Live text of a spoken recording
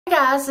Hey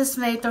guys, it's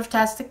me,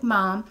 Thriftastic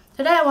Mom.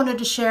 Today I wanted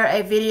to share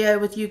a video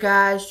with you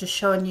guys just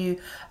showing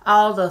you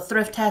all the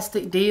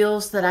Thriftastic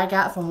deals that I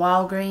got from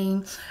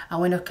Walgreens. I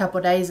went a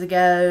couple days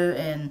ago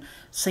and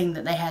seen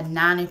that they had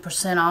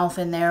 90% off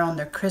in there on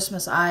their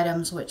Christmas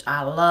items, which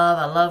I love.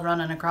 I love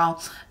running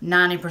across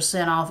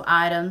 90% off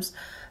items.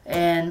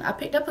 And I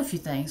picked up a few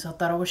things, so I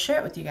thought I would share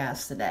it with you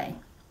guys today.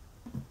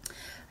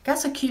 Got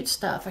some cute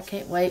stuff. I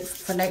can't wait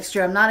for next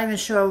year. I'm not even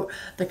sure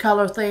the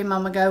color theme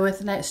I'm going to go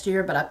with next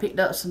year, but I picked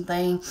up some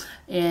things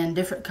in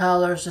different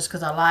colors just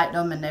because I liked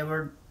them and they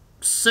were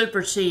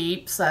super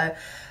cheap, so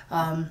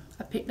I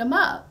picked them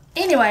up.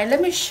 Anyway, let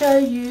me show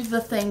you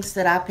the things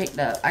that I picked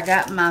up. I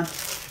got my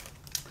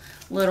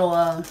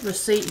little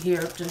receipt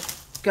here to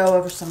go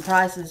over some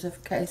prices in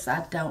case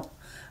I don't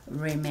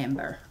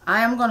remember. I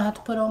am going to have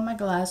to put on my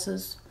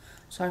glasses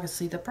so I can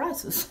see the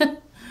prices.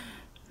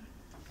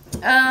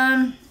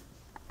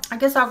 I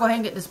guess I'll go ahead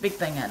and get this big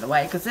thing out of the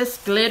way because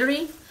it's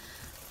glittery.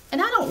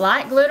 And I don't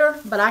like glitter,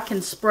 but I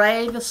can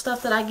spray the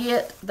stuff that I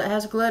get that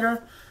has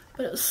glitter.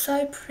 But it was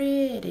so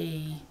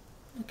pretty.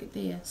 Look at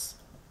this.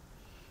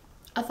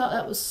 I thought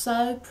that was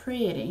so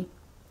pretty.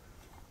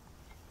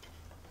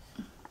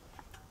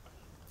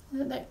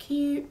 Isn't that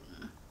cute?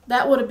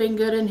 That would have been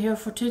good in here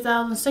for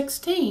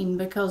 2016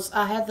 because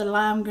I had the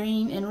lime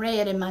green and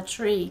red in my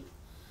tree.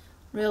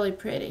 Really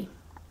pretty.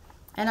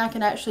 And I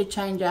can actually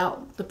change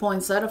out the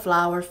poinsettia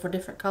flowers for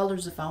different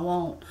colors if I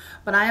want.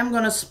 But I am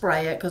going to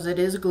spray it because it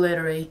is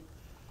glittery.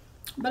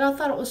 But I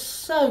thought it was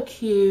so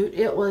cute.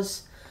 It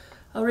was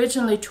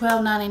originally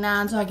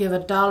 $12.99, so I give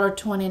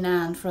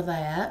 $1.29 for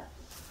that.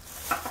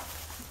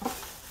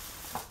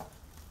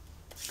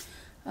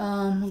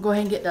 I'll go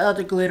ahead and get the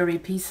other glittery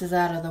pieces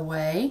out of the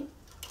way.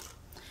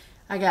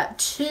 I got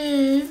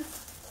 2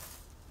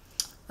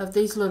 of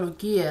these little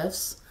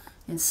gifts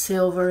in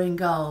silver and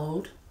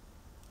gold.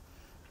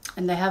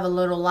 And they have a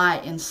little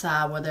light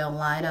inside where they'll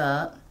light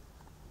up.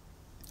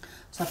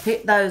 So I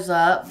picked those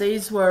up.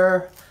 These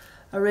were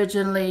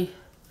originally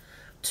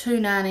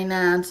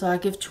 $2.99, so I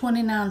give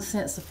 29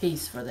 cents a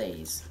piece for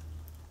these.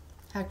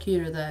 How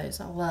cute are those?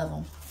 I love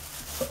them.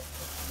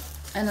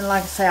 And then,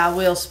 like I say, I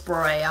will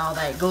spray all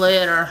that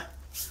glitter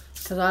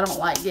because I don't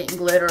like getting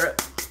glitter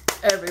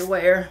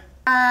everywhere.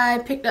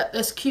 I picked up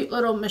this cute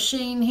little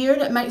machine here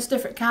that makes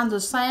different kinds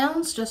of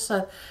sounds, just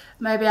so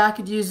maybe I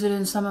could use it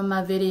in some of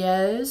my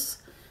videos.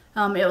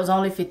 It was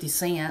only 50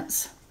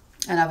 cents,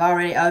 and I've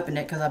already opened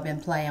it because I've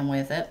been playing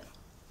with it.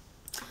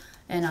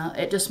 And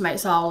it just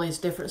makes all these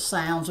different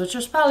sounds, which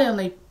there's probably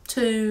only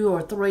 2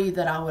 or 3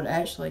 that I would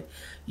actually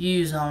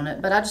use on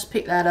it. But I just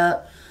picked that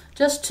up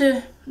just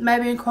to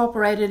maybe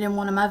incorporate it in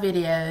one of my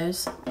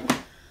videos.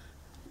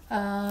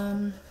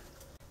 I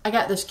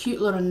got this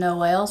cute little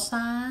Noel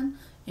sign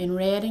in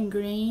red and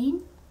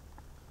green.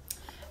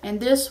 And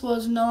this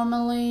was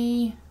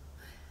normally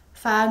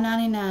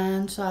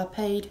 $5.99, so I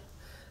paid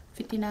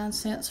 59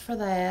 cents for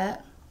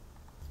that.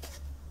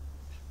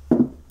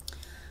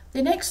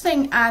 The next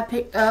thing I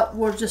picked up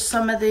were just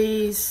some of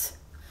these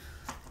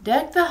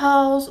Deck the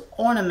Halls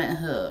ornament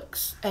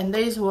hooks. And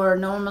these were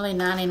normally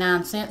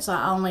 99 cents. So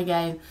I only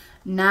gave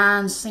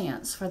 9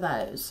 cents for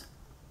those.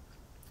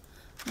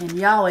 And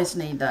you always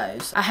need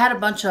those. I had a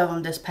bunch of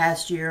them this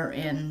past year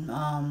in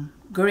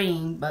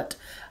green, but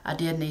I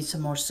did need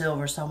some more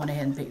silver, so I went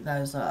ahead and picked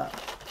those up.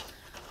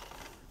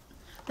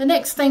 The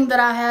next thing that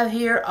I have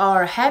here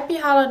are Happy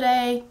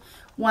Holiday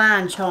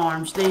wine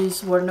charms.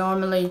 These were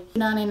normally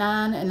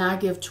 $2.99 and I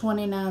give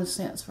 29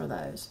 cents for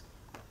those.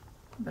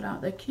 But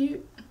aren't they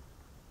cute?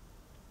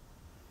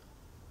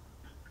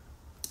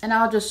 And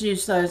I'll just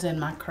use those in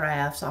my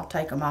crafts. I'll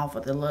take them off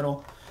with the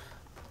little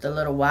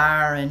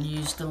wire and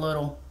use the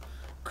little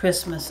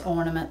Christmas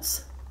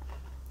ornaments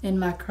in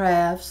my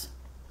crafts.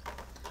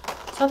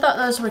 So I thought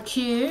those were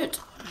cute.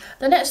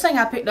 The next thing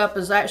I picked up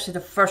is actually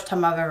the first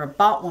time I've ever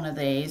bought one of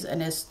these,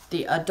 and it's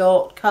the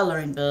adult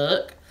coloring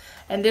book.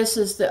 And this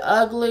is the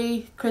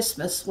Ugly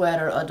Christmas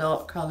Sweater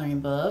adult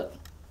coloring book.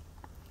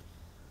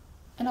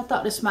 And I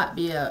thought this might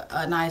be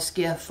a nice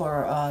gift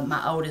for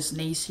my oldest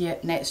niece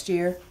next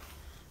year,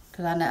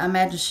 because I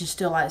imagine she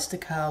still likes to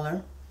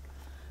color.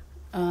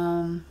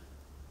 Trying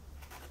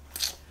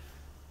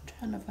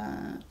to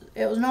find,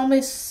 it was normally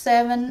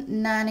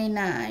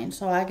 $7.99,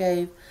 so I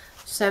gave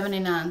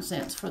 79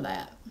 cents for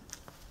that.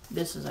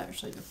 This is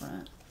actually the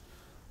front.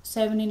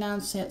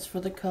 79 cents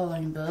for the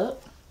coloring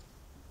book.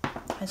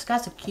 It's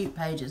got some cute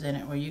pages in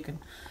it where you can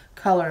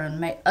color and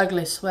make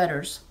ugly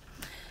sweaters.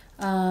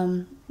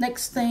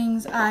 Next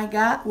things I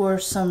got were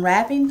some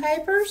wrapping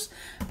papers.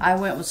 I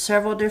went with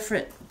several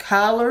different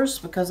colors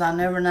because I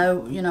never know,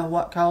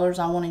 what colors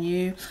I want to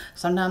use.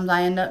 Sometimes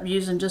I end up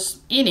using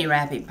just any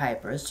wrapping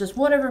paper. It's just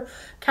whatever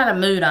kind of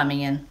mood I'm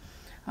in.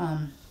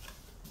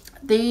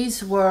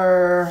 These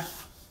were...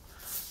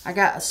 I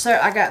got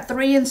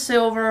 3 in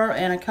silver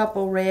and a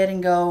couple red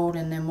and gold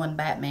and then 1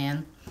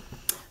 Batman.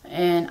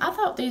 And I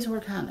thought these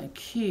were kind of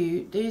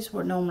cute. These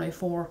were normally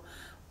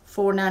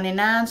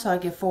 $4.99, so I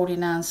give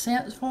 49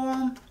 cents for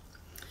them.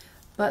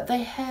 But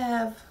they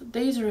have,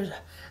 these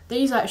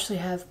actually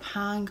have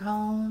pine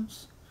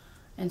cones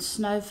and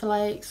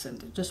snowflakes,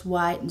 and just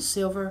white and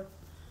silver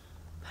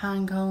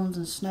pine cones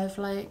and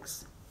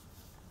snowflakes.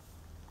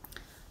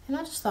 And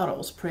I just thought it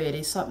was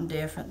pretty, something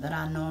different that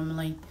I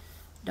normally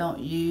don't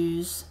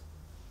use.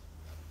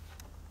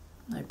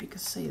 I hope you can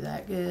see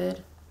that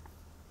good.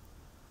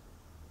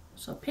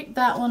 So I picked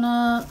that one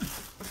up.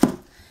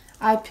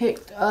 I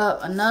picked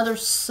up another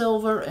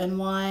silver and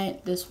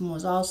white. This one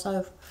was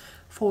also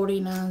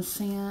 49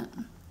 cents.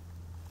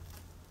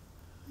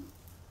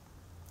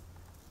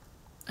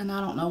 And I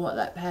don't know what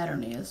that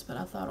pattern is, but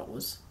I thought it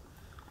was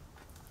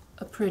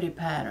a pretty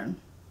pattern.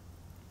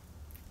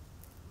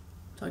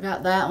 So I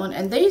got that one.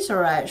 And these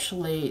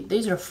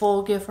are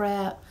full gift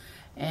wrap.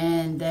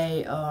 And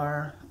they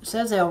are, it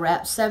says they'll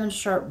wrap 7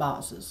 shirt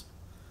boxes.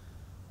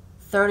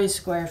 30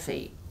 square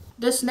feet.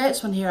 This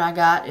next one here I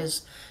got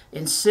is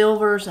in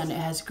silvers, and it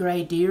has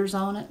gray deers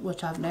on it,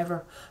 which I've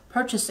never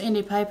purchased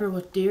any paper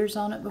with deers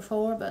on it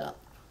before, but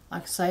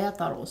like I say, I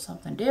thought it was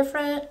something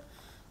different,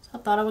 so I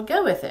thought I would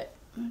go with it.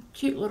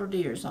 Cute little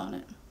deers on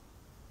it.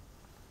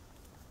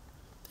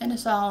 And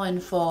it's all in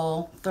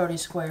full 30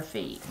 square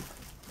feet.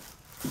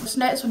 This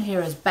next one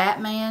here is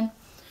Batman,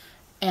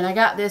 and I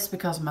got this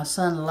because my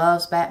son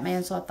loves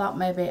Batman, so I thought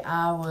maybe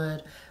I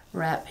would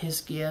wrap his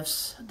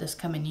gifts this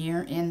coming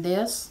year in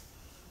this.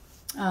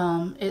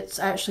 It's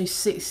actually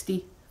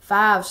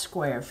 65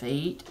 square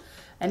feet,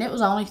 and it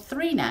was only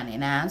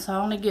 $3.99, so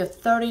I only give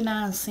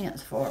 39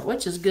 cents for it,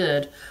 which is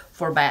good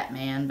for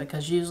Batman,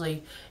 because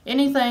usually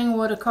anything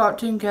with a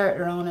cartoon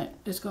character on it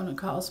is going to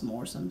cost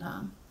more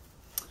sometime.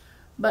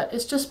 But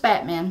it's just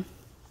Batman.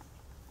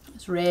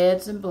 It's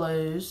reds and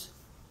blues,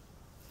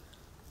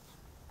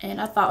 and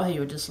I thought he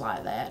would just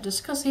like that,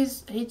 just because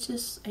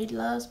he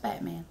loves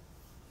Batman.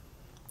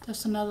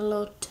 Just another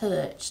little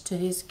touch to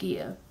his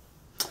gift.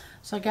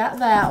 So I got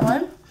that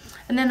one.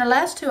 And then the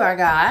last two I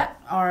got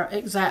are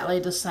exactly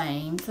the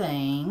same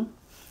thing.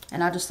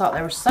 And I just thought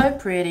they were so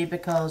pretty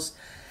because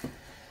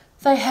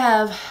they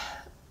have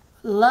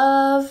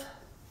love,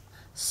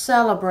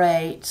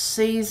 celebrate,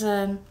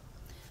 season,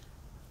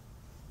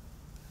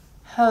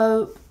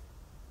 hope,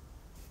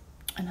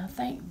 and I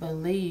think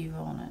believe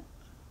on it.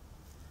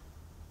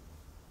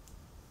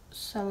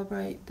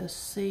 Celebrate the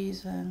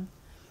season.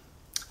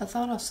 I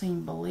thought I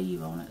seen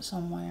believe on it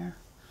somewhere.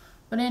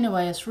 But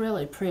anyway, it's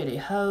really pretty.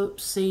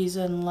 Hope,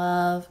 season,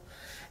 love.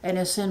 And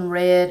it's in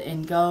red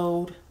and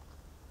gold.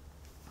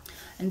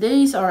 And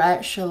these are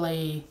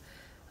actually,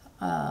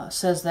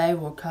 says they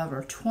will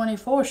cover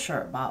 24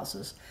 shirt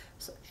boxes.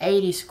 It's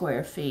 80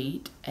 square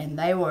feet. And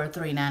they were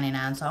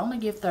 $3.99. So I only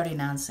give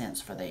 39 cents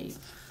for these.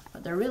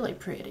 But they're really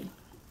pretty.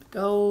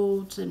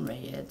 Golds and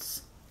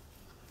reds.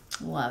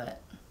 Love it.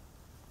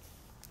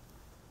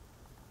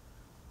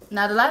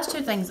 Now the last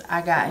two things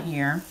I got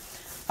here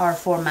are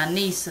for my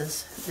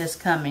nieces this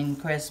coming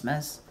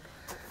Christmas.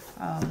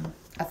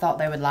 I thought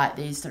they would like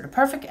these. They're the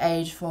perfect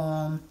age for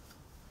them.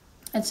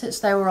 And since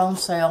they were on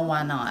sale,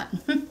 why not?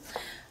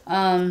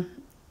 I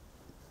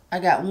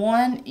got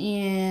one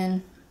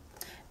in,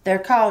 they're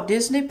called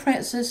Disney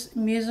Princess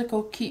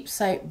Musical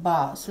Keepsake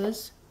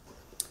Boxes.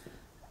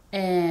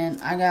 And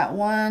I got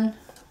one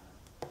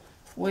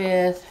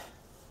with,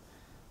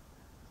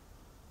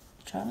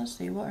 I'm trying to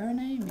see what her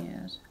name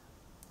is.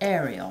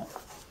 Ariel.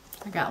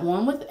 I got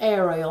one with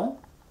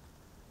Ariel,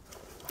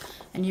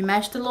 and you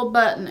mash the little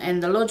button,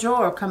 and the little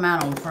drawer will come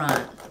out on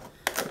front.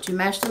 But you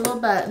mash the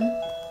little button,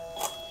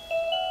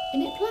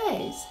 and it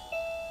plays.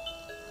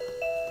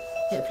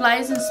 It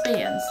plays and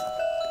spins.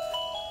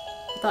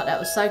 I thought that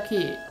was so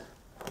cute.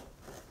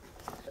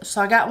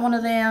 So I got one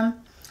of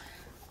them,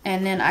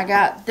 and then I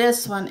got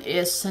this one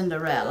is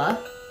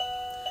Cinderella,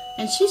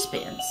 and she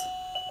spins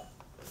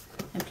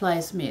and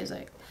plays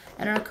music.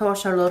 And then, of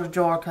course, her little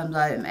drawer comes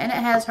open. And it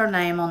has her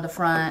name on the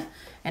front.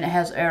 And it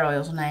has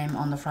Ariel's name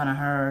on the front of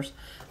hers.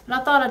 But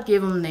I thought I'd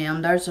give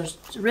them. Those are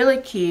really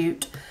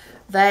cute.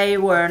 They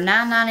were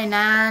 $9.99.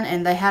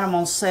 And they had them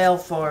on sale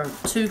for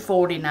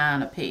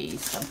 $2.49 a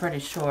piece. I'm pretty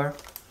sure.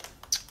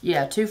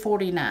 Yeah,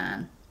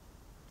 $2.49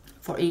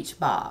 for each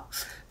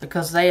box.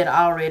 Because they had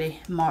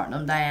already marked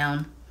them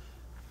down.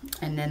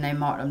 And then they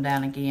marked them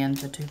down again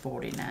to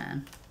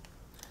 $2.49.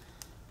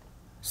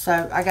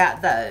 So I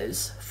got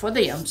those for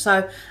them.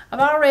 So I've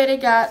already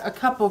got a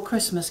couple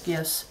Christmas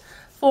gifts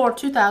for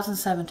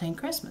 2017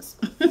 Christmas.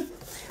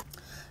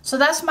 So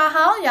that's my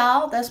haul,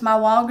 y'all. That's my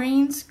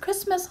Walgreens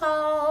Christmas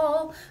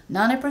haul.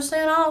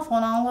 90% off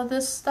on all of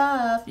this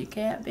stuff. You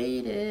can't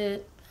beat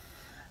it.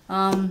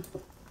 I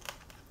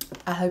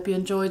hope you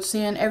enjoyed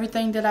seeing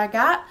everything that I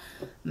got.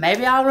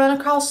 Maybe I'll run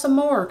across some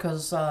more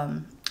because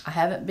I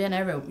haven't been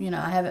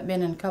I haven't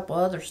been in a couple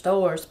other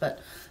stores, but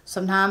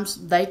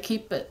sometimes they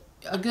keep it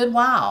a good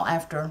while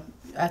after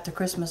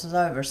Christmas is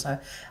over, so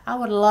I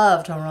would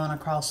love to run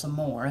across some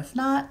more. If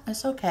not,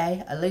 it's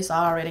okay. At least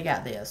I already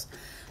got this.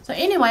 So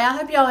anyway, I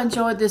hope y'all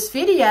enjoyed this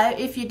video.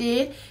 If you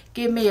did,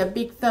 give me a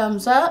big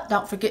thumbs up.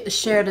 Don't forget to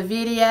share the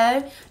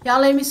video.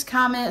 Y'all leave me some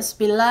comments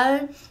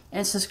below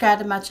and subscribe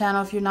to my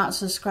channel if you're not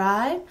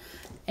subscribed.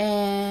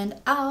 And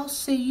I'll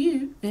see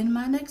you in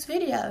my next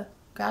video.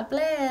 God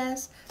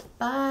bless.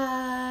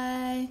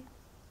 Bye.